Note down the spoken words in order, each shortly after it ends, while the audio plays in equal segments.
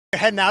You're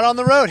heading out on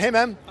the road. Hey,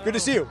 man, good to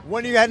see you.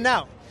 When are you heading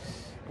out?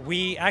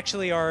 We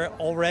actually are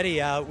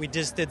already out. We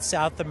just did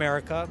South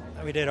America.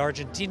 We did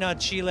Argentina,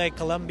 Chile,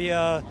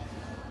 Colombia,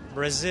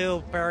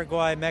 Brazil,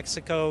 Paraguay,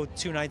 Mexico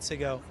 2 nights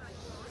ago.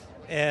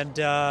 And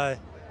now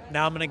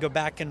I'm going to go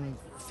back and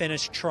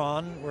finish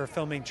Tron. We're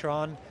filming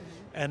Tron.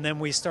 And then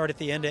we start at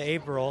the end of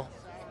April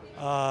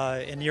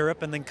in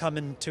Europe and then come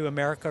into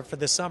America for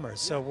the summer.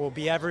 So we'll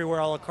be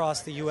everywhere all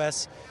across the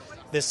U.S.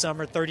 this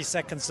summer. 30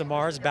 Seconds to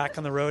Mars, back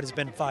on the road. It's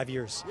been 5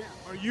 years.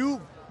 Are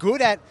you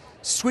good at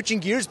switching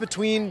gears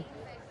between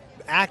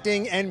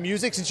acting and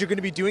music, since you're going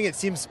to be doing it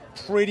seems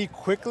pretty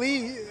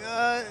quickly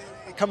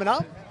coming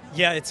up?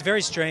 Yeah, it's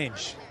very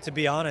strange, to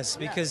be honest,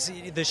 because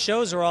the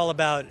shows are all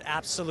about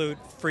absolute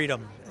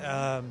freedom.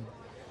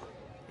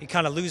 You're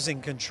kind of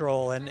losing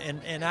control,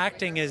 and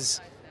acting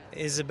is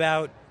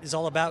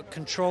all about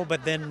control,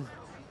 but then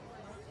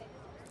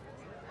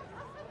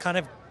kind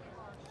of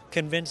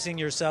convincing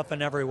yourself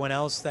and everyone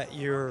else that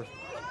you're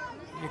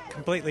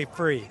completely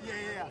free.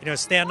 You know,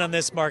 stand on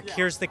this mark.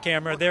 Here's the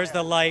camera. There's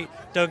the light.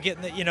 Don't get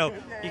in the,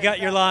 you got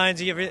your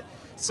lines.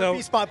 So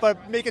spot,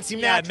 but make it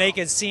seem natural. Make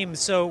it seem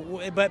so.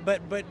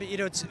 But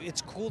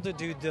it's cool to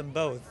do them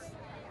both.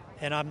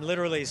 And I'm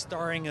literally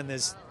starring in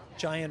this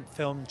giant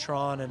film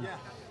Tron, and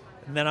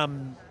then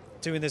I'm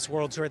doing this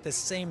world tour at the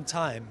same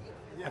time.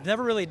 I've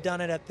never really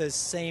done it at the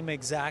same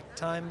exact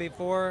time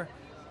before.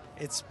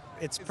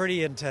 It's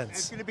pretty intense.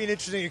 It's going to be an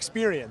interesting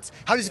experience.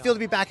 How does it feel to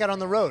be back out on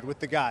the road with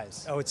the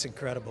guys? Oh, it's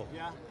incredible.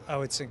 Yeah.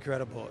 Oh, it's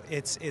incredible.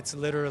 It's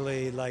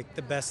literally like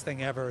the best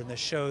thing ever. And the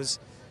shows,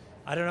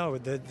 I don't know,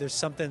 there's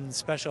something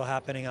special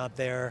happening out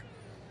there.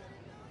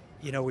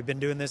 You know, we've been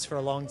doing this for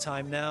a long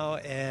time now,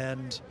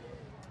 and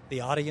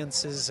the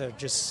audiences have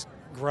just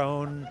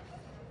grown.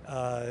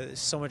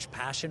 So much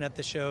passion at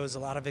the shows, a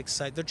lot of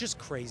excitement. They're just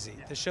crazy.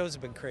 The shows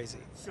have been crazy.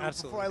 So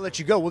absolutely. Before I let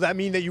you go, will that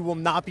mean that you will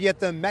not be at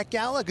the Met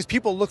Gala? Because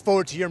people look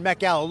forward to your Met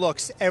Gala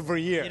looks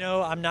every year. You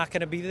know, I'm not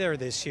going to be there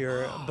this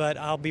year, but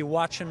I'll be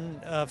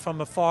watching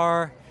from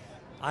afar.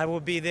 I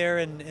will be there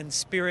in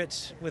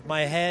spirit with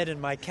my head and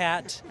my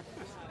cat,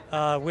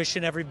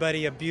 wishing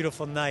everybody a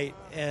beautiful night,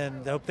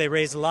 and I hope they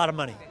raise a lot of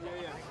money.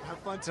 Have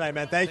fun tonight,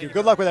 man. Thank you.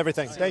 Good luck with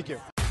everything. Thank you.